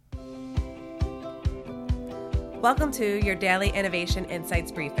Welcome to your Daily Innovation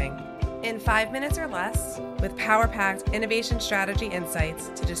Insights Briefing. In 5 minutes or less, with power-packed innovation strategy insights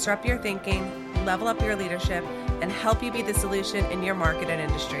to disrupt your thinking, level up your leadership, and help you be the solution in your market and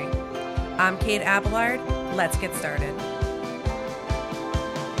industry. I'm Kate Abelard. Let's get started.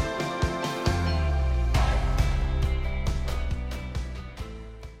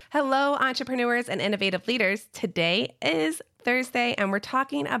 Hello, entrepreneurs and innovative leaders. Today is Thursday, and we're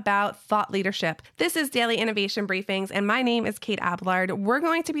talking about thought leadership. This is Daily Innovation Briefings, and my name is Kate Abelard. We're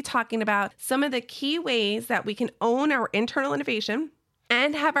going to be talking about some of the key ways that we can own our internal innovation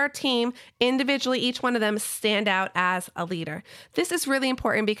and have our team individually, each one of them, stand out as a leader. This is really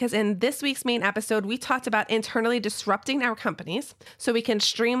important because in this week's main episode, we talked about internally disrupting our companies so we can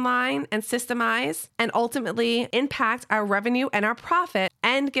streamline and systemize and ultimately impact our revenue and our profit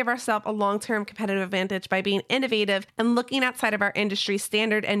and give ourselves a long-term competitive advantage by being innovative and looking outside of our industry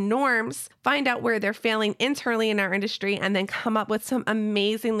standard and norms, find out where they're failing internally in our industry, and then come up with some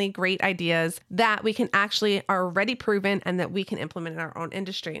amazingly great ideas that we can actually are already proven and that we can implement in our own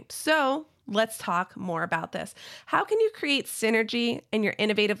industry. So let's talk more about this. How can you create synergy in your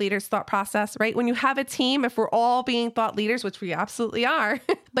innovative leaders' thought process, right? When you have a team, if we're all being thought leaders, which we absolutely are,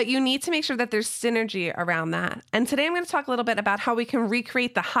 but you need to make sure that there's synergy around that. And today I'm going to talk a little bit about how we can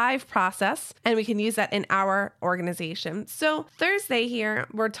recreate the hive process and we can use that in our organization. So Thursday here,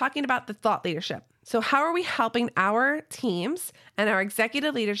 we're talking about the thought leadership. So how are we helping our teams and our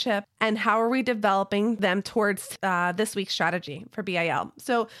executive leadership, and how are we developing them towards this week's strategy for BIL?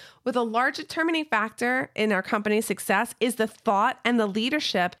 So with a large determining factor in our company's success is the thought and the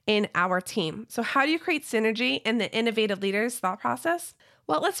leadership in our team. So how do you create synergy in the innovative leaders' thought process?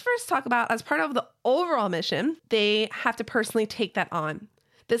 Well, let's first talk about, as part of the overall mission, they have to personally take that on.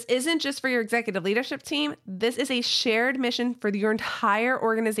 This isn't just for your executive leadership team. This is a shared mission for your entire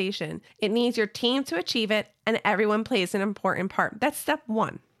organization. It needs your team to achieve it, and everyone plays an important part. That's step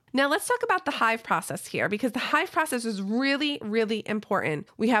one. Now let's talk about the hive process here, because the hive process is really, really important.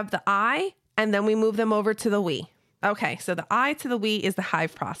 We have the I, and then we move them over to the we. Okay, so the I to the we is the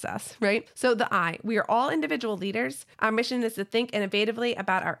hive process, right? So the I, we are all individual leaders. Our mission is to think innovatively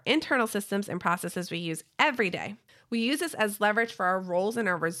about our internal systems and processes we use every day. We use this as leverage for our roles and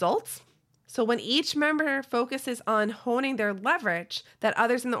our results. So when each member focuses on honing their leverage that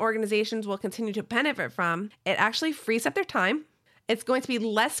others in the organizations will continue to benefit from, it actually frees up their time. It's going to be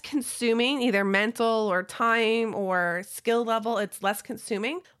less consuming, either mental or time or skill level. It's less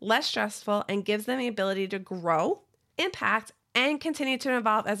consuming, less stressful, and gives them the ability to grow, impact, and continue to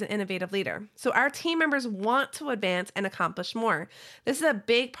evolve as an innovative leader. So our team members want to advance and accomplish more. This is a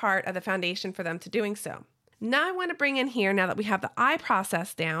big part of the foundation for them to doing so. Now I want to bring in here, now that we have the I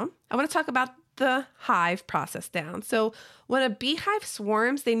process down, I want to talk about the hive process down. So when a beehive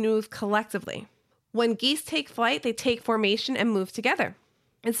swarms, they move collectively. When geese take flight, they take formation and move together.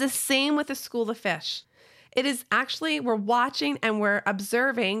 It's the same with a school of fish. It is actually, we're watching and we're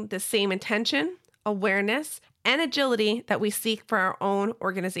observing the same intention, awareness, and agility that we seek for our own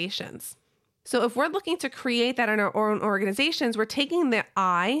organizations. So if we're looking to create that in our own organizations, we're taking the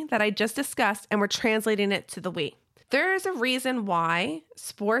I that I just discussed and we're translating it to the we. There is a reason why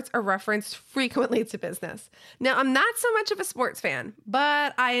sports are referenced frequently to business. Now, I'm not so much of a sports fan,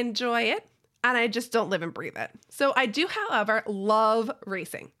 but I enjoy it and I just don't live and breathe it. So I do, however, love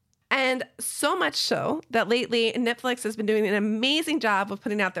racing. And so much so that lately Netflix has been doing an amazing job of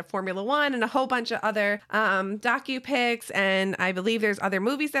putting out their Formula One and a whole bunch of other docu-pics. And I believe there's other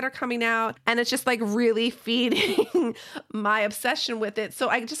movies that are coming out. And it's just like really feeding my obsession with it. So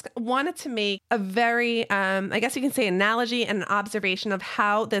I just wanted to make a very, I guess you can say, analogy and an observation of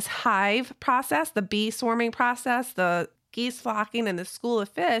how this hive process, the bee swarming process, the geese flocking, and the school of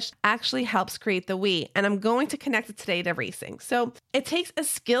fish actually helps create the we. And I'm going to connect it today to racing. So it takes a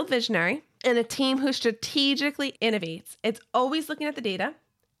skilled visionary and a team who strategically innovates. It's always looking at the data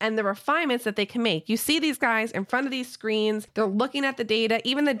and the refinements that they can make. You see these guys in front of these screens. They're looking at the data.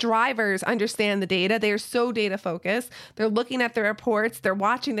 Even the drivers understand the data. They are so data focused. They're looking at the reports. They're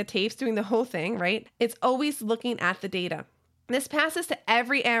watching the tapes, doing the whole thing, right? It's always looking at the data. This passes to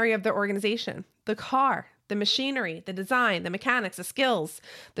every area of the organization: the car, the machinery, the design, the mechanics, the skills,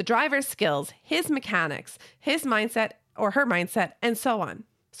 the driver's skills, his mechanics, his mindset or her mindset, and so on.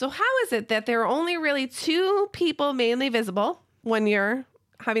 So how is it that there are only really two people mainly visible when you're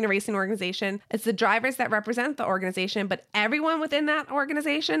having a racing organization? It's the drivers that represent the organization, but everyone within that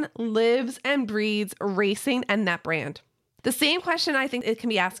organization lives and breathes racing and that brand. The same question I think it can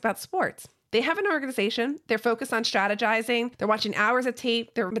be asked about sports. They have an organization. They're focused on strategizing. They're watching hours of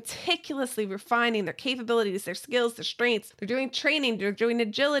tape. They're meticulously refining their capabilities, their skills, their strengths. They're doing training. They're doing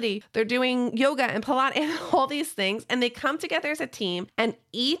agility. They're doing yoga and Pilates and all these things. And they come together as a team, and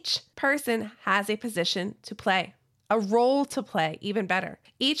each person has a position to play. A role to play, even better.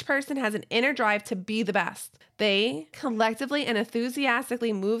 Each person has an inner drive to be the best. They collectively and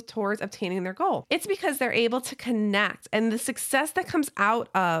enthusiastically move towards obtaining their goal. It's because they're able to connect, and the success that comes out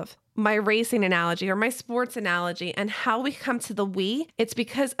of my racing analogy or my sports analogy and how we come to the we, it's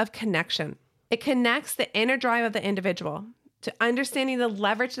because of connection. It connects the inner drive of the individual to understanding the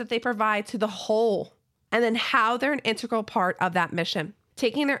leverage that they provide to the whole, and then how they're an integral part of that mission,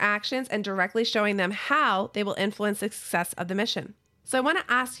 taking their actions and directly showing them how they will influence the success of the mission. So I want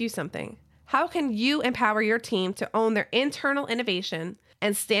to ask you something. How can you empower your team to own their internal innovation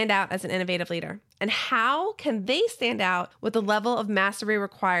and stand out as an innovative leader? And how can they stand out with the level of mastery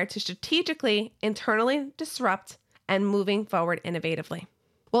required to strategically, internally disrupt and moving forward innovatively?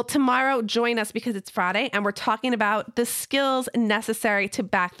 Well, tomorrow, join us because it's Friday and we're talking about the skills necessary to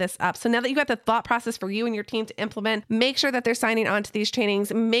back this up. So now that you've got the thought process for you and your team to implement, make sure that they're signing on to these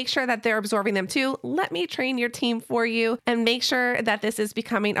trainings. Make sure that they're absorbing them too. Let me train your team for you and make sure that this is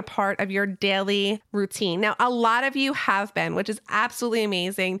becoming a part of your daily routine. Now, a lot of you have been, which is absolutely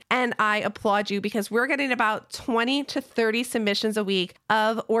amazing. And I applaud you because we're getting about 20 to 30 submissions a week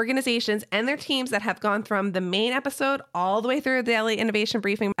of organizations and their teams that have gone from the main episode all the way through the daily innovation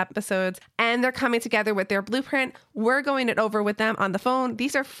briefing episodes, and they're coming together with their blueprint. We're going it over with them on the phone.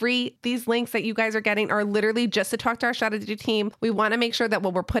 These are free. These links that you guys are getting are literally just to talk to our strategy team. We want to make sure that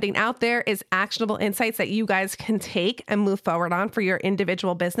what we're putting out there is actionable insights that you guys can take and move forward on for your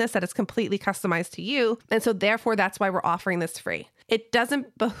individual business that is completely customized to you. And so therefore, that's why we're offering this free. It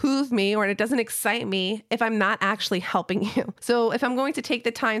doesn't behoove me or it doesn't excite me if I'm not actually helping you. So if I'm going to take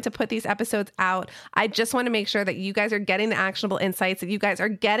the time to put these episodes out, I just want to make sure that you guys are getting the actionable insights, that you guys are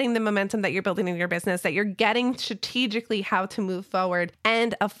getting the momentum that you're building in your business, that you're getting strategically how to move forward,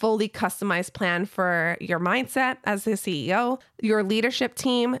 and a fully customized plan for your mindset as the CEO, your leadership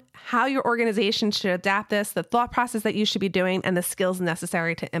team, how your organization should adapt this, the thought process that you should be doing, and the skills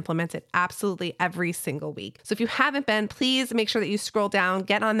necessary to implement it absolutely every single week. So if you haven't been, please make sure that you scroll down,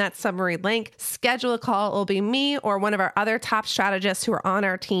 get on that summary link, schedule a call. It will be me or one of our other top strategists who are on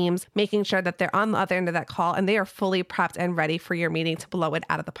our teams, making sure that they're on the other end of that call and they are fully prepped and ready for your meeting to blow it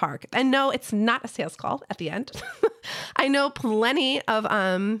out of the park. And no, it's not a sales call at the end. I know plenty of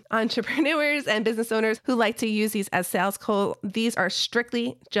entrepreneurs and business owners who like to use these as sales calls. These are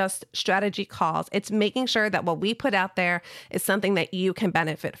strictly just strategy calls. It's making sure that what we put out there is something that you can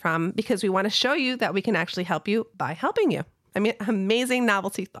benefit from because we want to show you that we can actually help you by helping you. I mean, amazing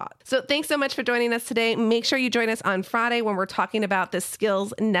novelty thought. So thanks so much for joining us today. Make sure you join us on Friday when we're talking about the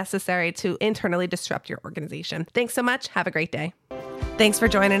skills necessary to internally disrupt your organization. Thanks so much. Have a great day. Thanks for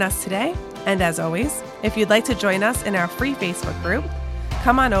joining us today. And as always, if you'd like to join us in our free Facebook group,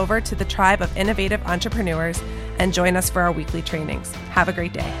 come on over to the Tribe of Innovative Entrepreneurs and join us for our weekly trainings. Have a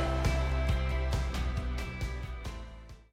great day.